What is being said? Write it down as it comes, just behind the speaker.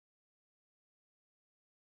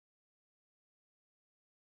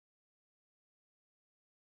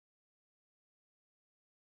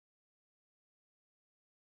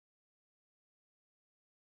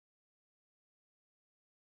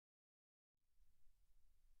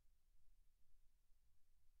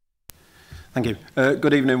Thank you.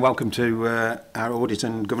 Good evening. Welcome to our Audit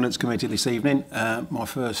and Governance Committee this evening. My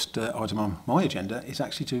first item on my agenda is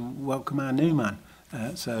actually to welcome our new man.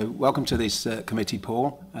 So welcome to this committee,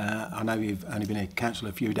 Paul. I know you've only been in council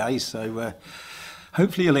a few days, so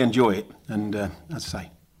hopefully you'll enjoy it. And as I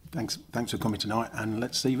say, thanks for coming tonight, and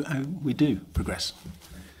let's see how we do progress.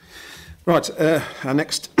 Right, our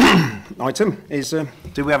next item is,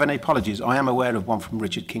 do we have any apologies? I am aware of one from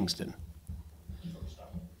Richard Kingston.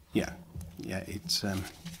 Yeah, it's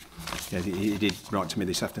he did write to me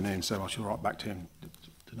this afternoon, so I shall write back to him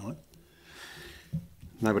tonight.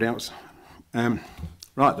 Nobody else?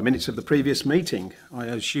 Right, the minutes of the previous meeting. I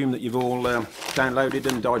assume that you've all downloaded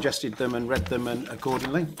and digested them and read them and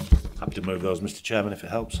accordingly. Happy to move those, Mr. Chairman, if it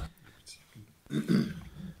helps.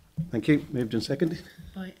 Thank you. Moved and seconded.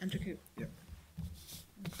 By Andrew Coop. Yep.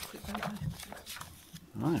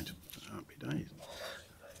 Right. Happy days.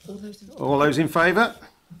 All those in favour?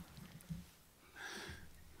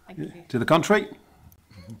 To the contrary?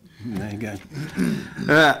 There you go.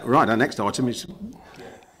 Right, our next item is...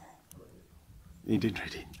 You did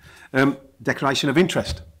read it. Declaration of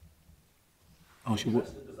interest. Oh,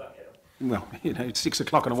 well, you know, it's 6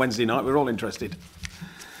 o'clock on a Wednesday night. We're all interested.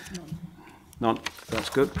 None. That's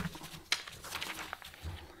good.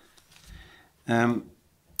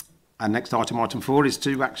 Our next item, item 4, is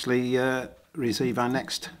to actually receive our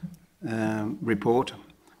next report,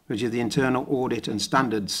 which is the internal audit and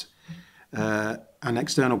standards and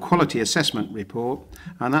external quality assessment report,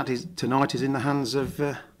 and that is tonight is in the hands of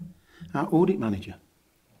our audit manager.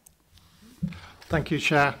 Thank you,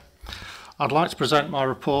 Chair. I'd like to present my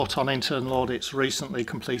report on Internal Audit's recently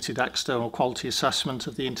completed external quality assessment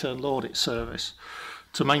of the Internal Audit Service.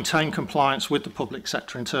 To maintain compliance with the public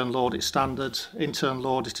sector internal audit standards, internal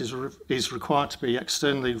audit is required to be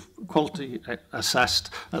externally quality assessed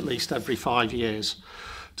at least every 5 years.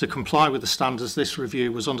 To comply with the standards, this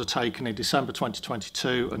review was undertaken in December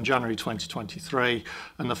 2022 and January 2023,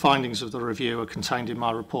 and the findings of the review are contained in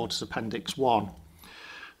my report as Appendix 1.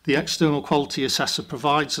 The external quality assessor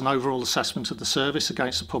provides an overall assessment of the service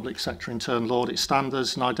against the public sector internal audit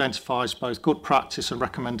standards and identifies both good practice and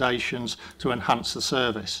recommendations to enhance the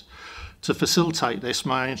service. To facilitate this,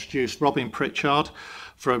 may I introduce Robin Pritchard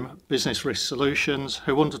from Business Risk Solutions,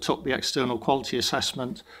 who undertook the external quality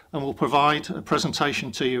assessment and will provide a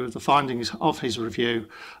presentation to you of the findings of his review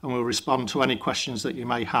and will respond to any questions that you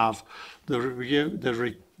may have.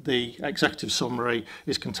 The executive summary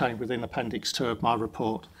is contained within Appendix 2 of my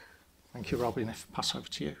report. Thank you, Robin. If I pass over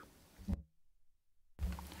to you.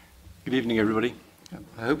 Good evening, everybody.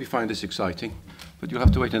 I hope you find this exciting, but you'll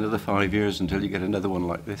have to wait another 5 years until you get another one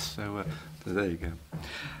like this. So there you go.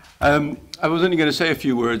 I was only going to say a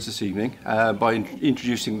few words this evening by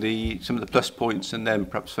introducing some of the plus points and then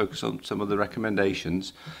perhaps focus on some of the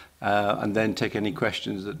recommendations and then take any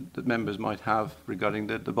questions that members might have regarding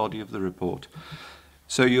the body of the report.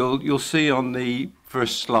 So you'll see on the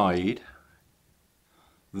first slide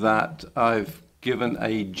that I've given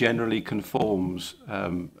a generally conforms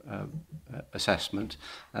assessment,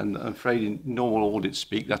 and I'm afraid in normal audit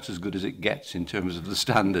speak that's as good as it gets in terms of the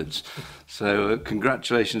standards. So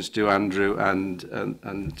congratulations to Andrew and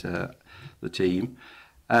the team,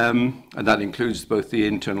 and that includes both the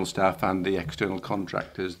internal staff and the external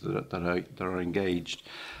contractors that are engaged.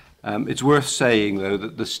 It's worth saying, though,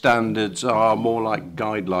 that the standards are more like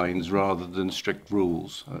guidelines rather than strict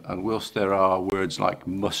rules. And whilst there are words like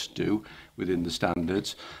must do within the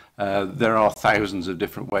standards, there are thousands of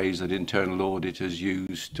different ways that internal auditors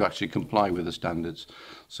use to actually comply with the standards.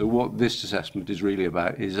 So what this assessment is really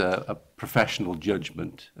about is a professional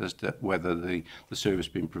judgment as to whether the service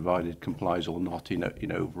being provided complies or not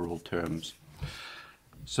in overall terms.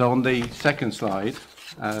 So on the second slide,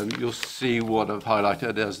 you'll see what I've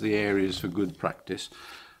highlighted as the areas for good practice.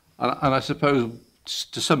 And I suppose,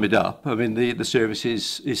 to sum it up, I mean, the service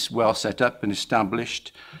is well set up and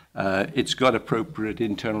established. It's got appropriate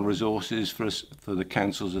internal resources for the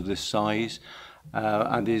councils of this size,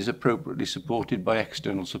 and is appropriately supported by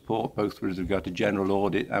external support, both with regard to general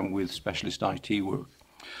audit and with specialist IT work.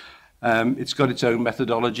 It's got its own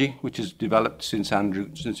methodology, which has developed since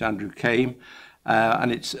Andrew came.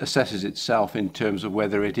 And it assesses itself in terms of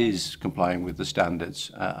whether it is complying with the standards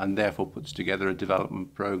and therefore puts together a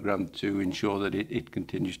development programme to ensure that it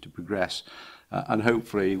continues to progress. And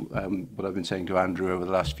hopefully what I've been saying to Andrew over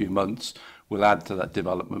the last few months will add to that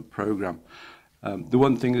development programme. The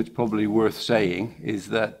one thing that's probably worth saying is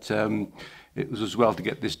that it was as well to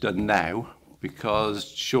get this done now, because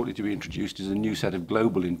shortly to be introduced is a new set of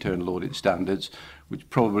global internal audit standards which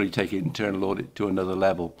probably take internal audit to another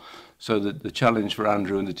level. So the challenge for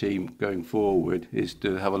Andrew and the team going forward is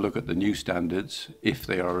to have a look at the new standards, if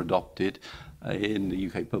they are adopted in the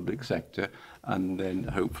UK public sector, and then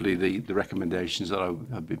hopefully the recommendations that I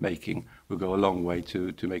have been making will go a long way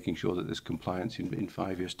to making sure that there's compliance in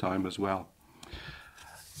 5 years' time as well.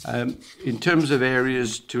 In terms of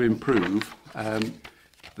areas to improve,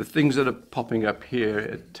 the things that are popping up here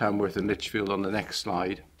at Tamworth and Lichfield on the next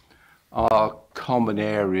slide are common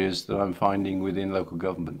areas that I'm finding within local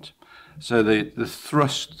government. So the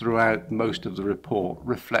thrust throughout most of the report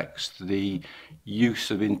reflects the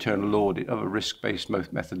use of internal audit of a risk-based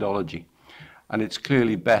methodology. And it's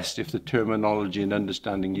clearly best if the terminology and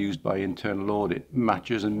understanding used by internal audit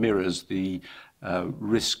matches and mirrors the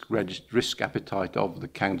risk appetite of the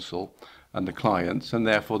council and the clients, and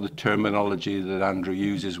therefore the terminology that Andrew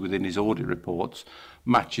uses within his audit reports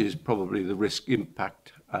matches probably the risk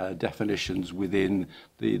impact definitions within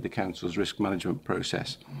the council's risk management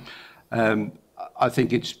process. I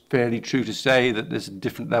think it's fairly true to say that there's a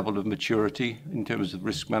different level of maturity in terms of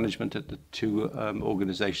risk management at the two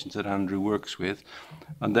organisations that Andrew works with,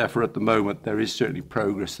 and therefore at the moment there is certainly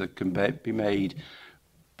progress that can be made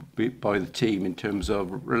by the team in terms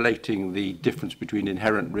of relating the difference between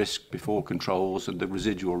inherent risk before controls and the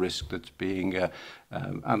residual risk that's being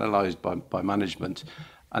analysed by management,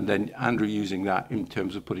 and then Andrew using that in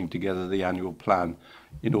terms of putting together the annual plan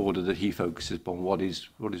in order that he focuses upon what is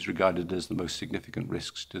regarded as the most significant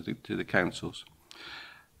risks to the councils.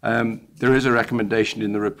 There is a recommendation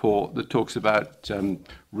in the report that talks about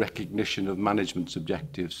recognition of management's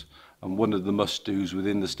objectives, and one of the must-dos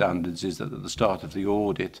within the standards is that at the start of the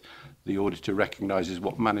auditor recognises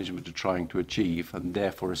what management are trying to achieve and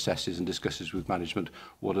therefore assesses and discusses with management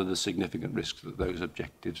what are the significant risks that those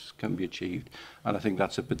objectives can be achieved. And I think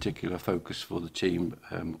that's a particular focus for the team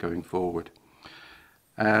going forward.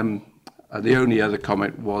 The only other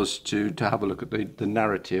comment was to have a look at the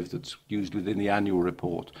narrative that's used within the annual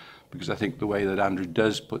report, because I think the way that Andrew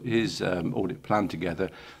does put his audit plan together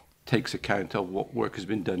takes account of what work has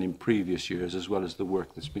been done in previous years as well as the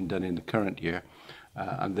work that's been done in the current year,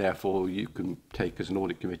 and therefore you can take as an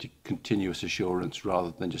audit committee continuous assurance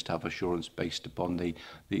rather than just have assurance based upon the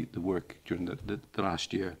work during the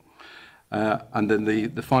last year. And then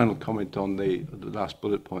the final comment on the last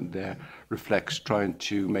bullet point there reflects trying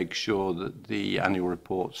to make sure that the annual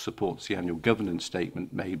report supports the annual governance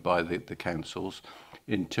statement made by the councils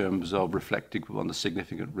in terms of reflecting on the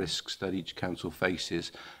significant risks that each council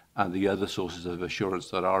faces and the other sources of assurance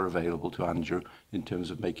that are available to Andrew in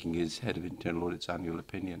terms of making his Head of Internal Audit's annual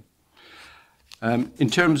opinion. In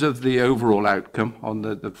terms of the overall outcome on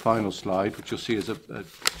the final slide, which you'll see as a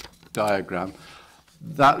diagram,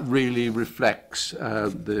 that really reflects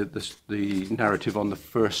the narrative on the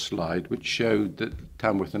first slide, which showed that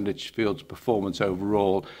Tamworth and Lichfield's performance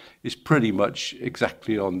overall is pretty much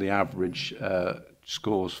exactly on the average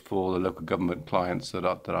scores for the local government clients that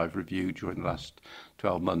I've reviewed during the last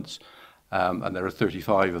 12 months. And there are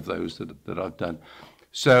 35 of those that I've done.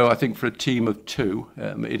 So I think for a team of two,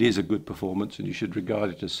 it is a good performance, and you should regard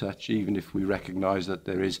it as such, even if we recognise that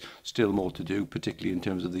there is still more to do, particularly in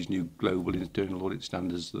terms of these new global internal audit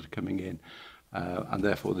standards that are coming in. And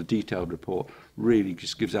therefore the detailed report really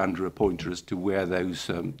just gives Andrew a pointer as to where those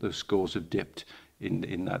scores have dipped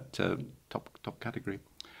in that top category.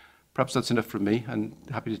 Perhaps that's enough from me, and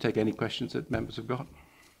happy to take any questions that members have got.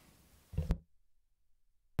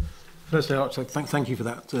 Firstly, I'd like to thank you for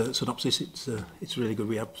that synopsis. It's really good.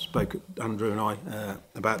 We have spoke, Andrew and I,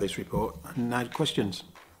 about this report. And now questions.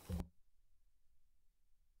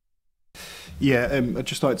 Yeah, I'd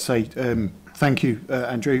just like to say thank you,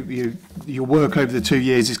 Andrew. Your work over the 2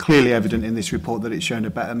 years is clearly evident in this report that it's shown a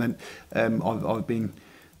betterment. I've been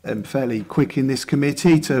fairly quick in this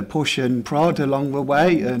committee to push and prod along the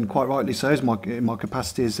way, and quite rightly so, as in my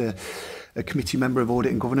capacity as a committee member of audit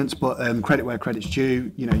and governance, but credit where credit's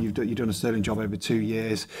due. You know, you've done a sterling job over 2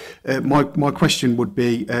 years. My question would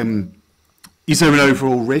be, is there an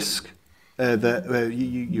overall risk that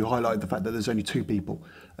you highlighted the fact that there's only 2 people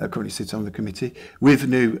currently sitting on the committee with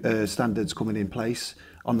new standards coming in place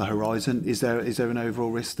on the horizon? Is there an overall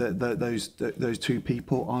risk that those 2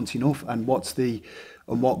 people aren't enough? And what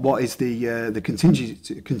is the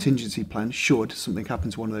contingency plan should something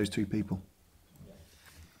happen to one of those 2 people?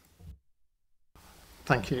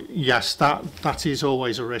 Thank you. Yes, that is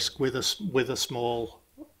always a risk with a small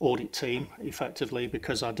audit team, effectively,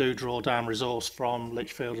 because I do draw down resource from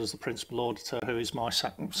Lichfield as the principal auditor, who is my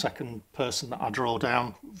second person that I draw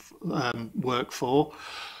down work for.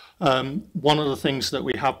 One of the things that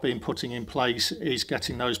we have been putting in place is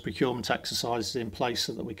getting those procurement exercises in place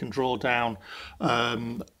so that we can draw down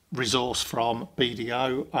resource from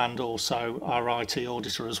BDO and also our IT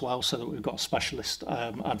auditor as well, so that we've got specialist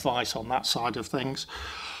advice on that side of things.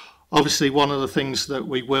 Obviously, one of the things that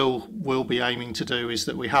we will be aiming to do is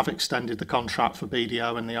that we have extended the contract for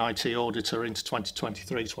BDO and the IT auditor into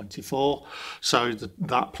 2023-24, so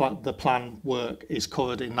the plan work is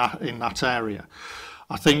covered in that area.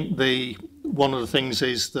 I think one of the things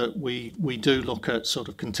is that we do look at sort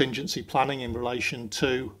of contingency planning in relation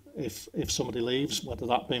to if somebody leaves, whether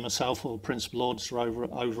that be myself or the principal auditor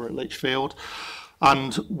over at Lichfield.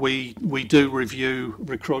 And we do review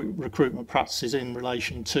recruitment practices in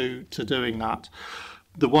relation to doing that.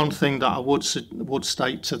 The one thing that I would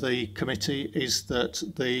state to the committee is that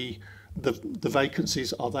the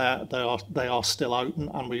vacancies are there. They are still open,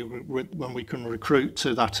 and when we can recruit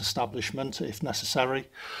to that establishment if necessary.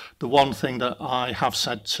 The one thing that I have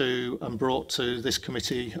said to and brought to this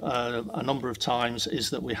committee a number of times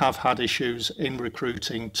is that we have had issues in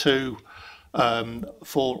recruiting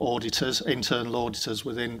for auditors, internal auditors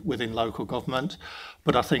within local government,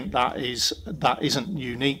 but I think that isn't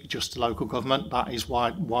unique just to local government. That is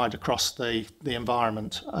wide across the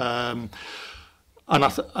environment, and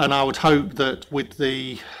I would hope that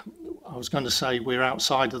I was going to say we're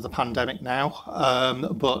outside of the pandemic now,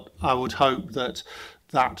 but I would hope that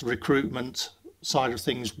recruitment side of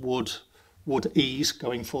things would ease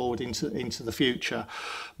going forward into the future.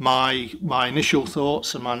 My initial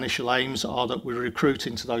thoughts and my initial aims are that we recruit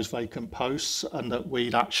into those vacant posts and that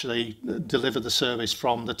we'd actually deliver the service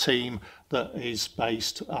from the team that is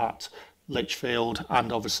based at Lichfield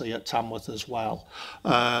and obviously at Tamworth as well.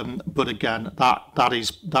 But again, that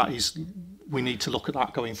is we need to look at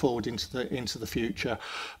that going forward into the future,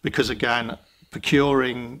 because again,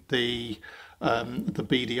 procuring the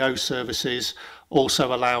BDO services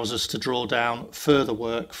also allows us to draw down further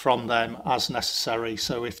work from them as necessary.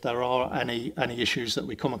 So if there are any issues that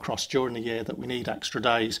we come across during the year that we need extra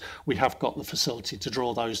days, we have got the facility to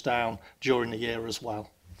draw those down during the year as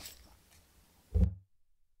well.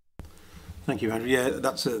 Thank you, Andrew. Yeah,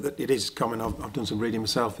 it is common. I've done some reading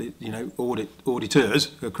myself. That,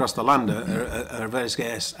 auditors across the land are a very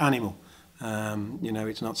scarce animal.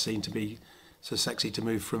 It's not seen to be so sexy to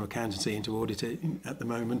move from accountancy into audit at the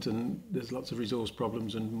moment, and there's lots of resource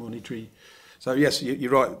problems and monetary. So yes,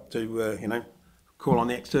 you're right to call on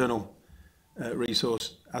the external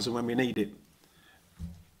resource as and when we need it.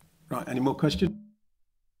 Right, any more questions?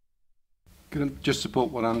 Can I just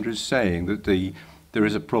support what Andrew's saying, that there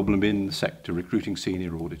is a problem in the sector recruiting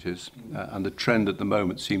senior auditors, and the trend at the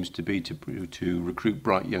moment seems to be to recruit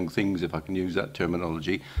bright young things, if I can use that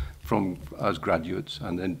terminology, from as graduates,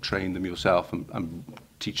 and then train them yourself and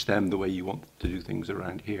teach them the way you want to do things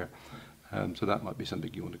around here. So that might be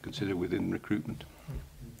something you want to consider within recruitment.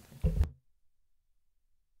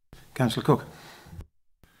 Councillor Cook.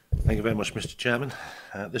 Thank you very much, Mr. Chairman.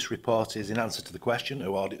 This report is in answer to the question,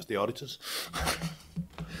 who audits the auditors?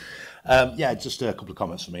 Yeah, just a couple of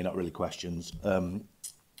comments from me, not really questions.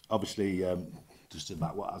 Obviously, just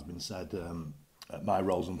about what has been said, my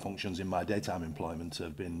roles and functions in my daytime employment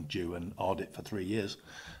have been due an audit for 3 years,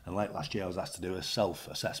 and late last year I was asked to do a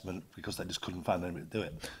self-assessment because they just couldn't find anybody to do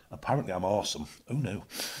it. Apparently I'm awesome. Oh no.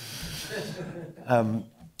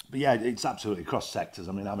 But yeah, it's absolutely cross sectors.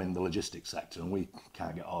 I mean, I'm in the logistics sector and we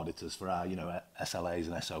can't get auditors for our,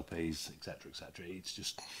 SLAs and SOPs, etc., etc. It's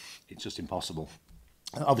just impossible.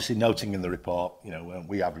 Obviously, noting in the report,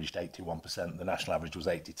 we averaged 81%, the national average was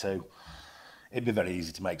 82%. It'd be very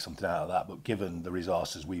easy to make something out of that, but given the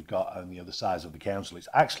resources we've got and the size of the council, it's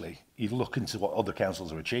actually, you look into what other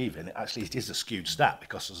councils are achieving, it is a skewed stat,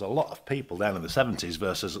 because there's a lot of people down in the 70s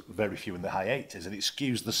versus very few in the high 80s, and it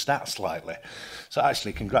skews the stats slightly. So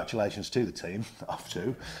actually, congratulations to the team,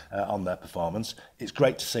 on their performance. It's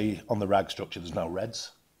great to see on the RAG structure there's no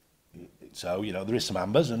reds. So, there is some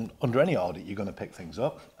ambers, and under any audit, you're going to pick things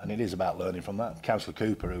up, and it is about learning from that. Councillor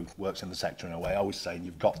Cooper, who works in the sector in a way, always saying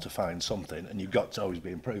you've got to find something, and you've got to always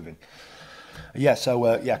be improving. Yeah,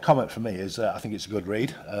 so, comment from me is I think it's a good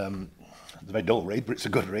read. It's a very dull read, but it's a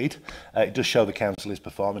good read. It does show the council is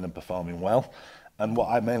performing and performing well. And what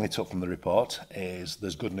I mainly took from the report is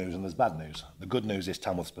there's good news and there's bad news. The good news is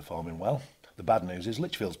Tamworth's performing well. The bad news is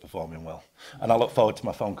Lichfield's performing well. And I look forward to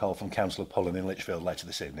my phone call from Councillor Pullen in Lichfield later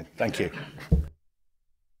this evening. Thank you.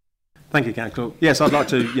 Thank you, Councillor. Yes, I'd like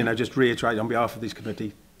to, just reiterate on behalf of this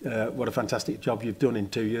committee what a fantastic job you've done in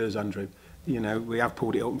 2 years, Andrew. We have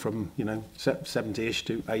pulled it up from, 70-ish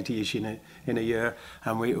to 80-ish in a year,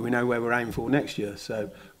 and we know where we're aiming for next year.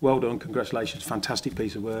 So well done, congratulations, fantastic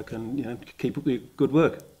piece of work, and keep up the good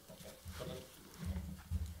work.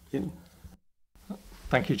 Yeah.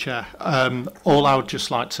 Thank you, Chair. All I would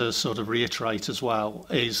just like to sort of reiterate as well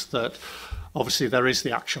is that obviously there is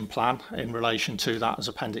the action plan in relation to that as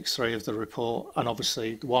Appendix 3 of the report, and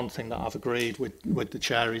obviously the one thing that I've agreed with the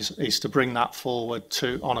Chair is to bring that forward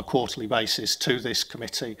on a quarterly basis to this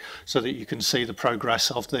committee so that you can see the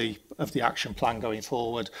progress of the action plan going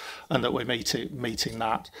forward and that we're meeting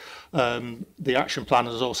that. The action plan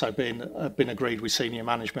has also been agreed with senior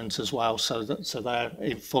management as well, so they're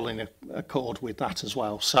in full in accord with that as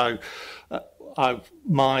well. So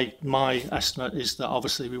my estimate is that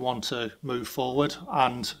obviously we want to move forward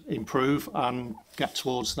and improve and get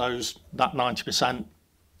towards that 90%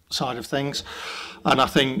 side of things, and I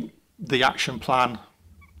think the action plan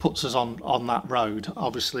puts us on that road.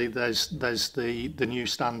 Obviously there's the new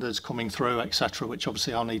standards coming through, etc., which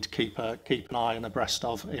obviously I'll need to keep an eye and abreast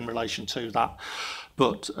of in relation to that.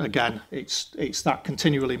 But again, it's that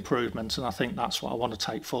continual improvement, and I think that's what I want to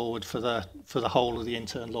take forward for the whole of the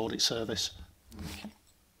internal audit service.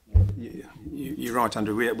 You're right,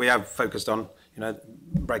 Andrew. We have focused on,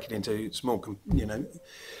 breaking into small,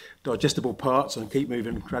 digestible parts and keep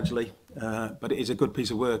moving gradually. But it is a good piece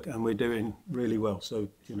of work, and we're doing really well. So,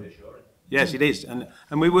 yes, it is, and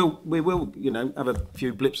we will, have a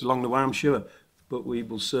few blips along the way, I'm sure, but we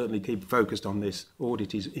will certainly keep focused on this.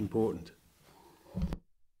 Audit is important.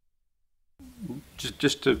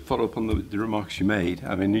 Just to follow up on the remarks you made,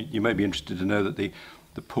 I mean, you may be interested to know that the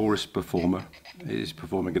poorest performer is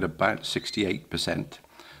performing at about 68%,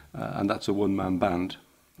 and that's a one-man band.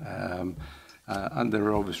 And there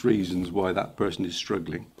are obvious reasons why that person is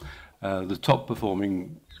struggling. The top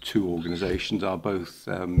performing two organisations are both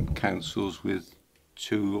councils with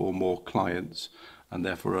 2 or more clients, and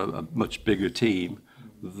therefore a much bigger team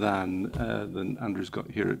than Andrew's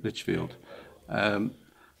got here at Lichfield. And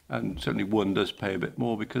certainly one does pay a bit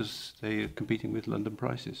more because they are competing with London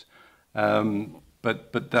prices.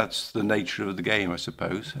 But that's the nature of the game, I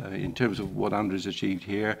suppose. In terms of what Andrew's achieved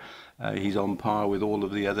here, he's on par with all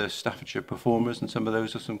of the other Staffordshire performers, and some of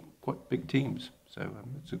those are some quite big teams. So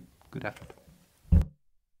it's a good effort.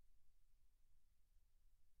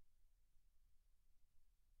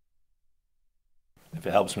 If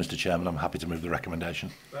it helps, Mr. Chairman, I'm happy to move the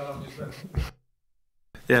recommendation.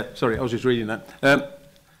 Yeah, sorry, I was just reading that.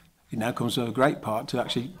 It now comes to a great part to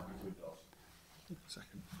actually...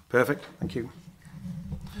 Perfect, thank you.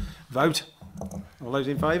 Vote. All those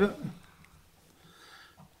in favour?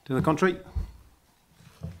 To the contrary?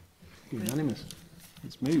 Unanimous.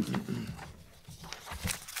 It's moved. I'm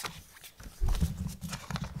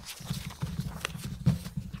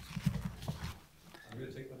going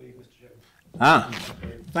to take the lead, Mr. Chairman. Ah,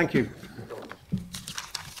 thank you.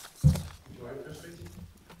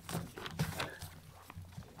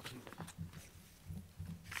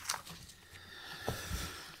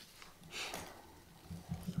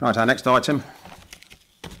 Right, our next item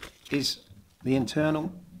is the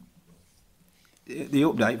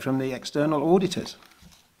update from the external auditors.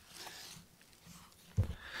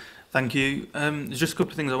 Thank you. There's just a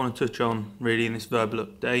couple of things I want to touch on really in this verbal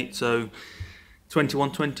update. So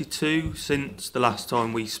 21-22, since the last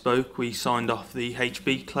time we spoke, we signed off the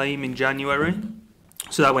HB claim in January.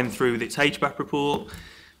 So that went through with its HBAP report.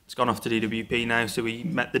 It's gone off to DWP now, so we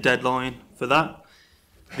met the deadline for that.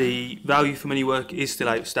 The value for money work is still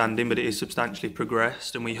outstanding, but it is substantially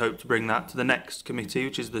progressed, and we hope to bring that to the next committee,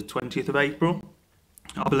 which is the 20th of April,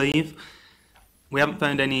 I believe. We haven't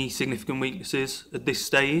found any significant weaknesses at this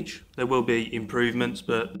stage. There will be improvements,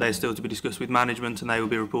 but they're still to be discussed with management, and they will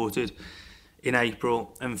be reported in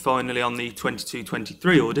April. And finally, on the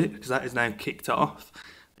 22-23 audit, because that is now kicked off,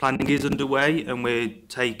 planning is underway, and we're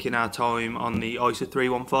taking our time on the ISA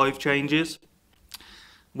 315 changes.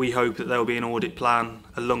 We hope that there will be an audit plan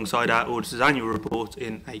alongside our auditor's annual report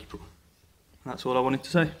in April. That's all I wanted to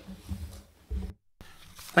say.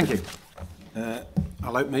 Thank you.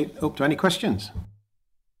 I'll open it up to any questions.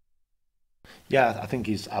 Yeah, I think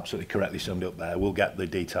he's absolutely correctly summed up there. We'll get the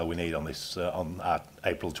detail we need on this on our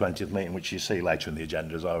April 20th meeting, which you see later in the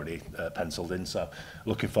agenda is already penciled in. So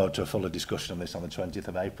looking forward to a fuller discussion on this on the 20th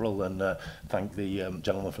of April, and thank the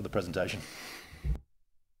gentleman for the presentation.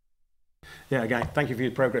 Yeah, again, thank you for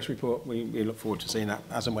your progress report. We look forward to seeing that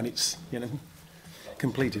as and when it's,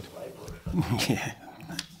 completed. Yeah.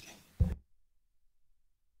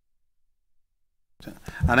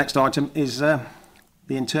 Our next item is the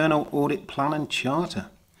internal audit plan and charter,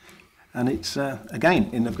 and it's again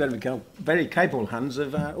in the very capable hands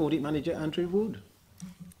of our audit manager Andrew Wood.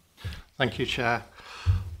 Thank you, Chair.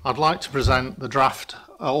 I'd like to present the draft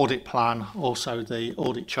audit plan, also the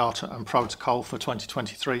audit charter and protocol for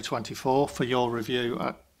 2023-24 for your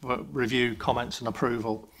review, comments and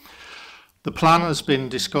approval. The plan has been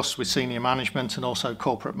discussed with senior management and also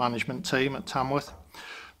corporate management team at Tamworth.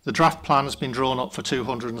 The draft plan has been drawn up for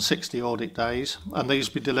 260 audit days, and these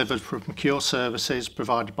will be delivered from procure services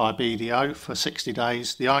provided by BDO for 60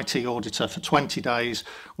 days, the IT auditor for 20 days,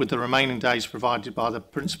 with the remaining days provided by the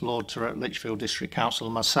principal auditor at Lichfield District Council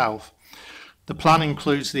and myself. The plan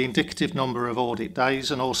includes the indicative number of audit days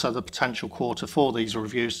and also the potential quarter for these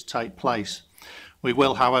reviews to take place. We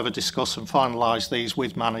will, however, discuss and finalise these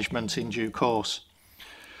with management in due course.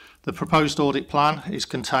 The proposed audit plan is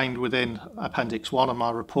contained within Appendix 1 of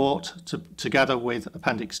my report, together with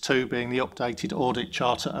Appendix 2 being the updated audit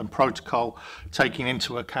charter and protocol, taking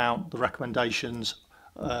into account the recommendations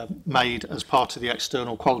made as part of the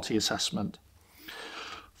external quality assessment.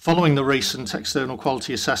 Following the recent external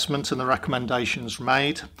quality assessment and the recommendations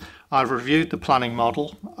made, I've reviewed the planning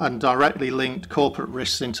model and directly linked corporate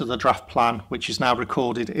risks into the draft plan, which is now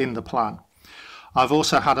recorded in the plan. I've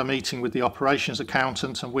also had a meeting with the operations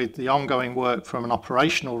accountant, and with the ongoing work from an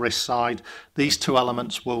operational risk side, these two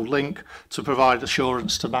elements will link to provide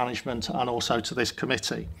assurance to management and also to this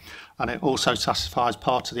committee. And it also satisfies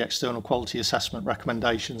part of the external quality assessment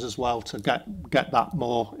recommendations as well to get that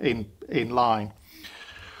more in line.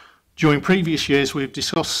 During previous years, we've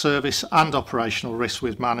discussed service and operational risk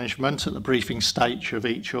with management at the briefing stage of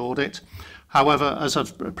each audit. However, as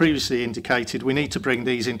I've previously indicated, we need to bring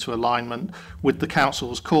these into alignment with the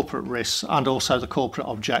Council's corporate risks and also the corporate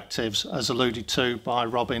objectives, as alluded to by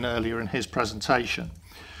Robin earlier in his presentation.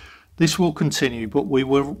 This will continue, but we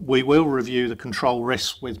will review the control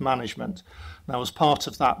risks with management. Now, as part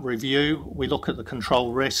of that review, we look at the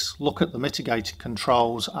control risks, look at the mitigating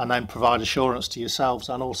controls, and then provide assurance to yourselves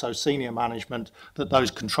and also senior management that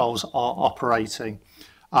those controls are operating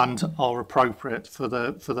and are appropriate for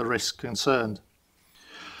the risk concerned.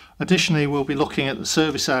 Additionally, we'll be looking at the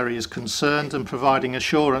service areas concerned and providing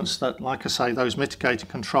assurance that, like I say, those mitigating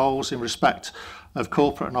controls in respect of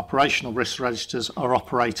corporate and operational risk registers are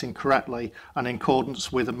operating correctly and in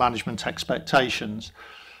accordance with the management expectations.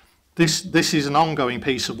 This is an ongoing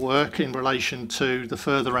piece of work in relation to the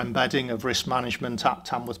further embedding of risk management at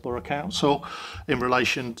Tamworth Borough Council, in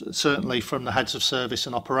relation certainly from the heads of service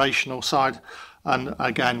and operational side, and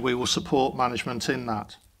again we will support management in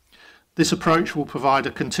that. This approach will provide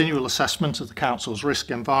a continual assessment of the Council's risk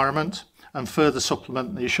environment and further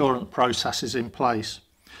supplement the assurance processes in place.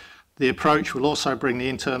 The approach will also bring the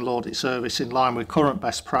internal audit service in line with current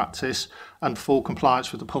best practice and full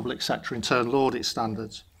compliance with the public sector internal audit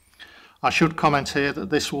standards. I should comment here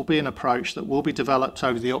that this will be an approach that will be developed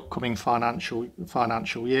over the upcoming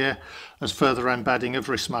financial year as further embedding of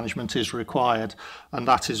risk management is required, and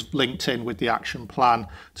that is linked in with the action plan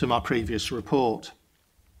to my previous report.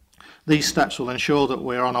 These steps will ensure that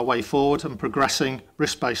we're on our way forward and progressing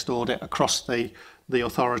risk-based audit across the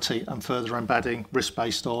authority and further embedding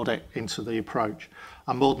risk-based audit into the approach.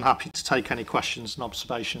 I'm more than happy to take any questions and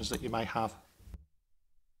observations that you may have.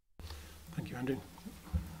 Thank you, Andrew.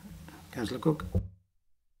 Councillor Cook.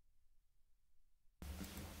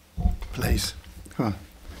 Please, come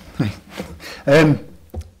on.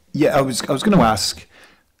 Yeah, I was going to ask,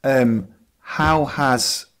 how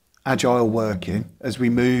has agile working as we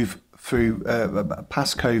move through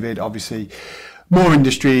past COVID? Obviously, more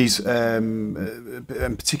industries, and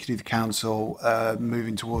particularly the council,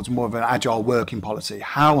 moving towards more of an agile working policy.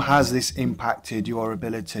 How has this impacted your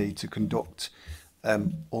ability to conduct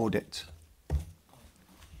audit?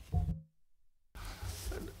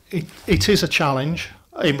 It is a challenge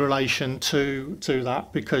in relation to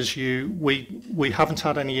that, because we haven't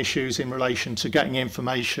had any issues in relation to getting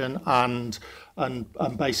information and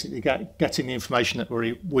basically getting the information that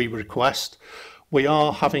we request. We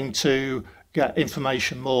are having to get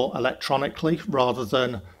information more electronically rather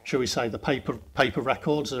than, shall we say, the paper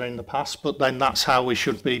records that are in the past, but then that's how we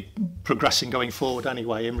should be progressing going forward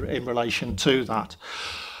anyway in relation to that.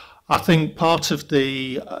 I think part of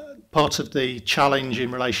the challenge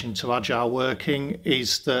in relation to agile working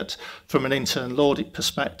is that from an internal audit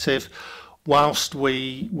perspective, whilst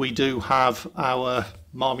we do have our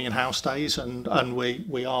Marmion House days and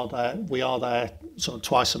we are there sort of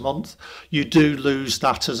twice a month, you do lose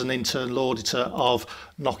that as an internal auditor of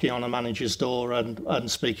knocking on a manager's door and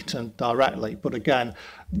speaking to them directly. But again,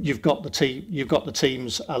 you've got the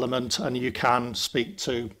teams element and you can speak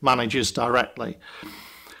to managers directly.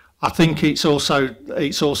 I think it's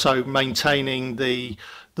also maintaining the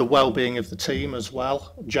well-being of the team as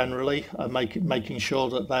well, generally, and making sure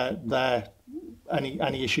that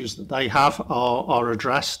any issues that they have are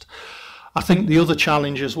addressed. I think the other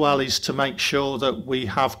challenge as well is to make sure that we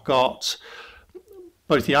have got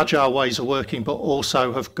both the agile ways of working, but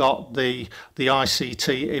also have got the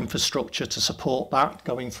ICT infrastructure to support that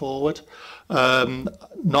going forward.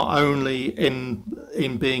 Not only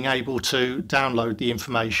in being able to download the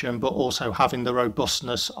information, but also having the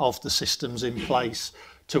robustness of the systems in place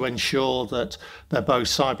to ensure that they're both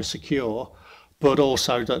cyber secure, but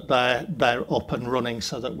also that they're up and running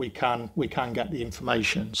so that we can get the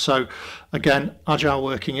information. So again, agile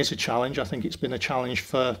working is a challenge. I think it's been a challenge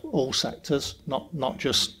for all sectors, not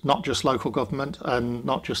just local government and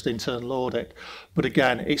not just internal audit. But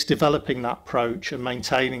again, it's developing that approach and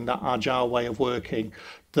maintaining that agile way of working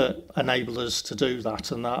that enable us to do that.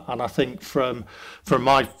 And I think from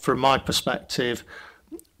my perspective,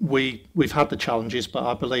 we've had the challenges, but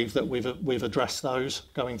I believe that we've addressed those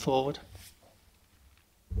going forward.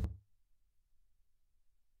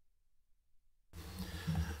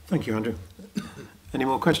 Thank you, Andrew. Any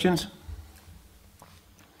more questions?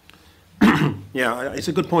 Yeah, it's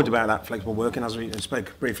a good point about that flexible working, as we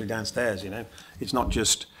spoke briefly downstairs. You know, it's not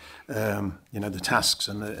just you know, the tasks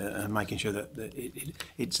and making sure that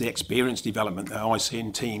it's the experience development that I see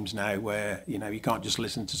in teams now, where you know you can't just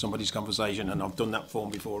listen to somebody's conversation and I've done that form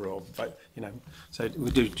before, or you know, so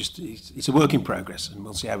we do just it's a work in progress, and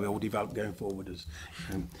we'll see how we all develop going forward as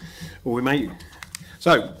or we may.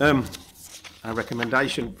 So our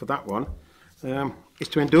recommendation for that one is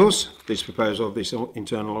to endorse this proposal of this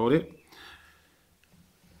internal audit.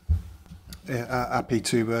 Happy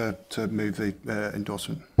to move the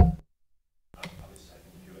endorsement.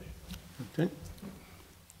 Okay.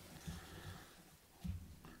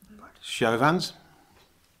 Show of hands.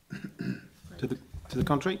 to the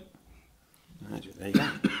contrary. There you go.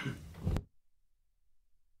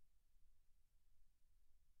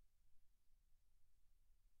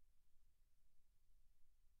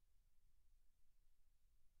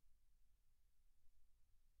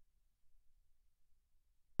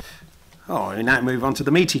 Oh, we now move on to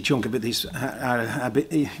the meaty chunk of this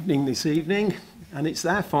evening this evening, and it's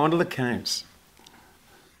their final accounts.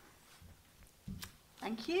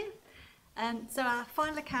 Thank you. So our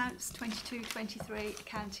final accounts 22-23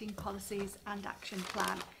 accounting policies and action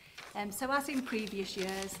plan. So as in previous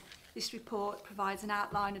years, this report provides an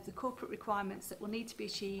outline of the corporate requirements that will need to be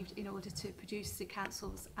achieved in order to produce the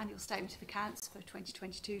Council's annual statement of accounts for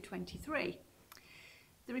 2022-23.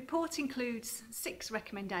 The report includes 6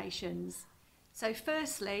 recommendations. So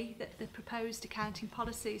firstly, that the proposed accounting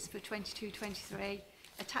policies for 22-23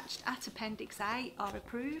 attached at Appendix A are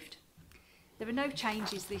approved. There are no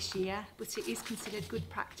changes this year, but it is considered good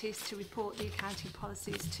practice to report the accounting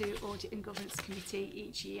policies to Audit and Governance Committee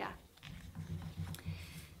each year.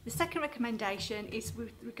 The second recommendation is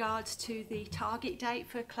with regards to the target date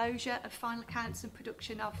for closure of final accounts and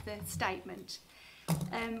production of the statement.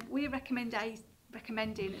 We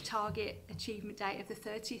recommending a target achievement date of the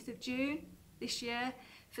 30th of June this year.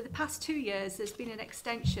 For the past 2 years, there's been an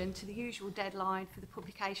extension to the usual deadline for the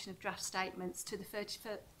publication of draft statements to the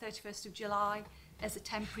 31st of July as a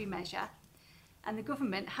temporary measure. And the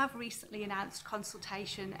government have recently announced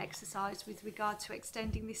consultation exercise with regard to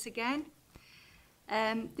extending this again.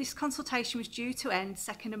 This consultation was due to end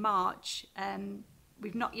 2nd of March.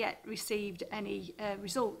 We've not yet received any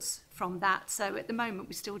results from that, so at the moment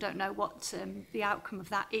we still don't know what the outcome of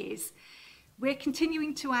that is. We're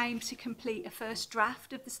continuing to aim to complete a first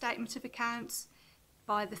draft of the Statement of Accounts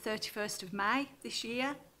by the 31st of May this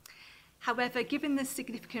year. However, given the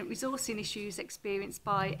significant resourcing issues experienced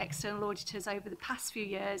by external auditors over the past few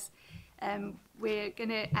years, we're going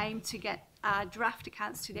to aim to get our draft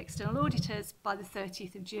accounts to the external auditors by the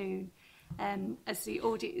 30th of June. As the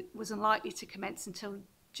audit was unlikely to commence until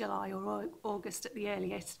July or August at the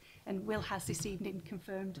earliest, and Will has this evening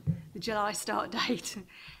confirmed the July start date.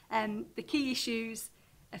 The key issues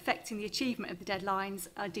affecting the achievement of the deadlines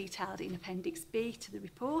are detailed in Appendix B to the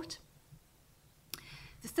report.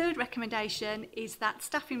 The third recommendation is that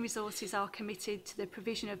staffing resources are committed to the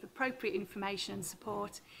provision of appropriate information and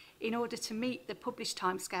support in order to meet the published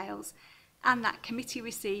timescales, and that committee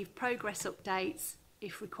receive progress updates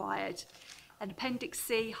if required. And Appendix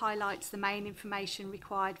C highlights the main information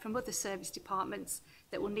required from other service departments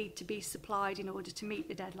that will need to be supplied in order to meet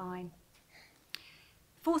the deadline.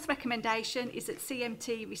 Fourth recommendation is that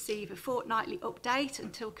CMT receive a fortnightly update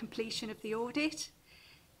until completion of the audit.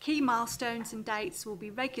 Key milestones and dates will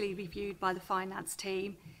be regularly reviewed by the finance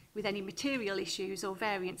team, with any material issues or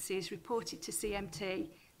variances reported to CMT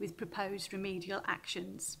with proposed remedial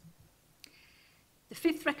actions. The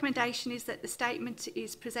fifth recommendation is that the statement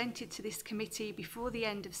is presented to this committee before the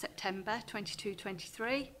end of September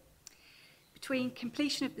 22-23. Between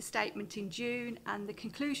completion of the statement in June and the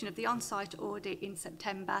conclusion of the on-site audit in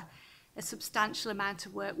September, a substantial amount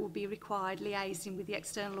of work will be required liaising with the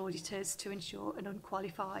external auditors to ensure an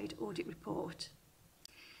unqualified audit report.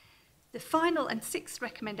 The final and sixth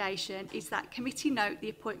recommendation is that committee note the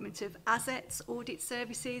appointment of Assets Audit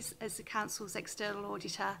Services as the Council's external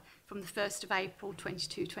auditor from the 1st of April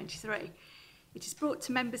 2022-23. It is brought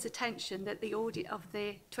to members' attention that the audit of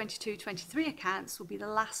the 22-23 accounts will be the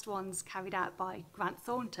last ones carried out by Grant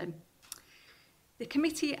Thornton. The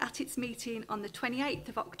committee at its meeting on the 28th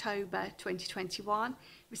of October 2021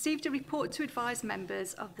 received a report to advise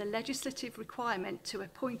members of the legislative requirement to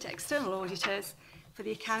appoint external auditors for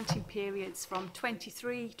the accounting periods from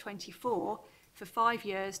 23-24 for 5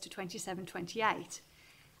 years to 27-28.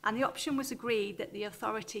 And the option was agreed that the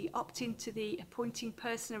authority opt into the appointing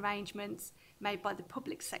person arrangements made by the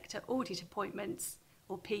Public Sector Audit Appointments,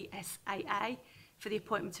 or PSAA, for the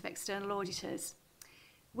appointment of external auditors.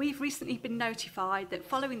 We've recently been notified that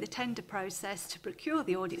following the tender process to procure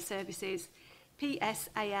the audit services,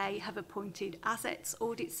 PSAA have appointed Assets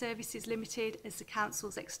Audit Services Limited as the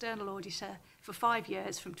Council's external auditor for 5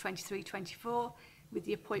 years from 23-24, with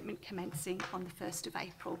the appointment commencing on the 1st of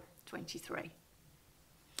April 23.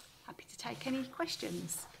 Happy to take any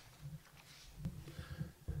questions.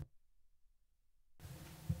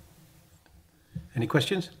 Any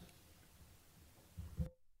questions?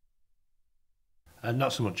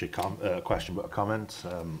 Not so much a question, but a comment.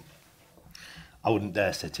 I wouldn't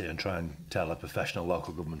dare sit here and try and tell a professional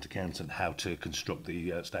local government accountant how to construct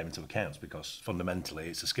the statement of accounts, because fundamentally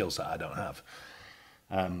it's a skill set I don't have.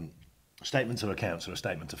 Statements of accounts are a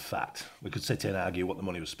statement of fact. We could sit here and argue what the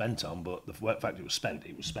money was spent on, but the fact it was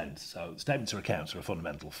spent. So statements of accounts are a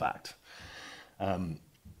fundamental fact.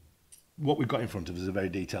 What we've got in front of us is a very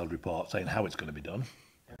detailed report saying how it's going to be done.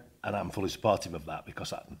 And I'm fully supportive of that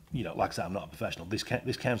because, like I said, I'm not a professional. This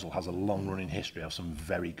council has a long-running history of some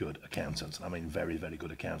very good accountants. And I mean very, very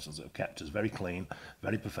good accountants that have kept us very clean,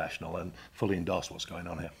 very professional, and fully endorse what's going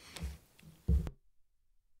on here.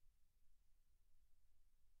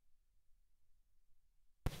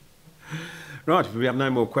 Right, if we have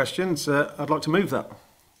no more questions, I'd like to move that.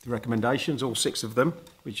 The recommendations, all 6 of them,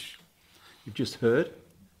 which you've just heard,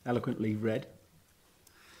 eloquently read.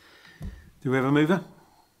 Do we have a mover?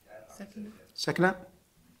 Second. Seconder?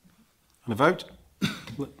 And a vote?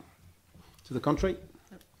 To the contrary?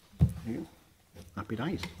 Yep. Happy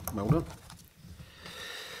days. Well done.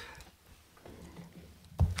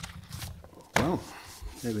 Well,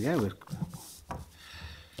 there we go.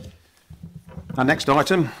 Our next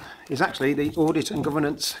item is actually the Audit and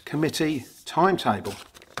Governance Committee timetable.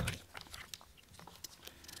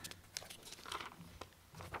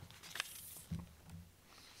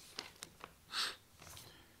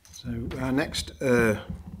 So our next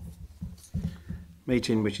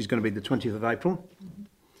meeting, which is going to be the 20th of April,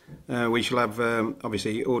 we shall have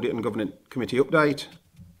obviously Audit and Governance Committee update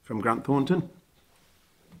from Grant Thornton.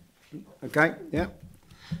 Okay, yeah.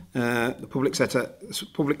 The public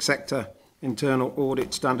sector Internal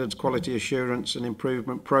Audit Standards Quality Assurance and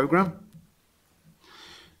Improvement Programme.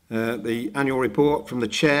 The annual report from the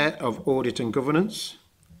Chair of Audit and Governance.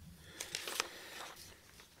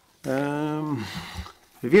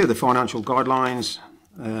 Review of the financial guidelines,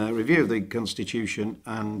 review of the constitution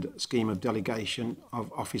and scheme of delegation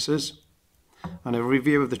of officers, and a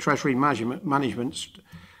review of the Treasury Management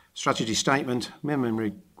Strategy Statement,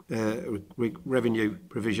 minimum revenue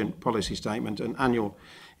provision policy statement, and annual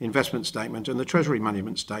investment statement, and the Treasury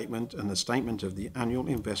Management Statement, and the statement of the annual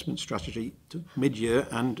investment strategy mid-year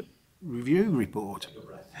and review report.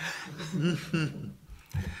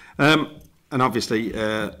 And obviously,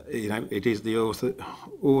 you know, it is the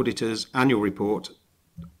auditor's annual report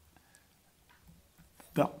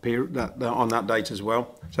on that date as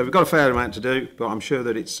well. So we've got a fair amount to do, but I'm sure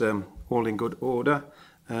that it's all in good order.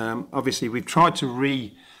 Obviously, we've tried to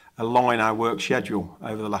realign our work schedule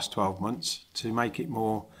over the last 12 months to make it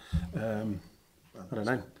more, I don't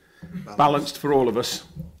know, balanced for all of us.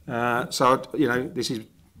 So, you know,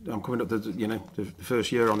 I'm coming up to, you know, the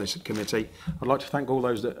first year on this committee. I'd like to thank all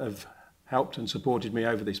those that have helped and supported me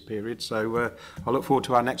over this period. So I look forward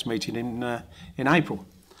to our next meeting in April.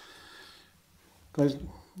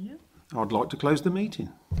 Yeah. I'd like to close the meeting.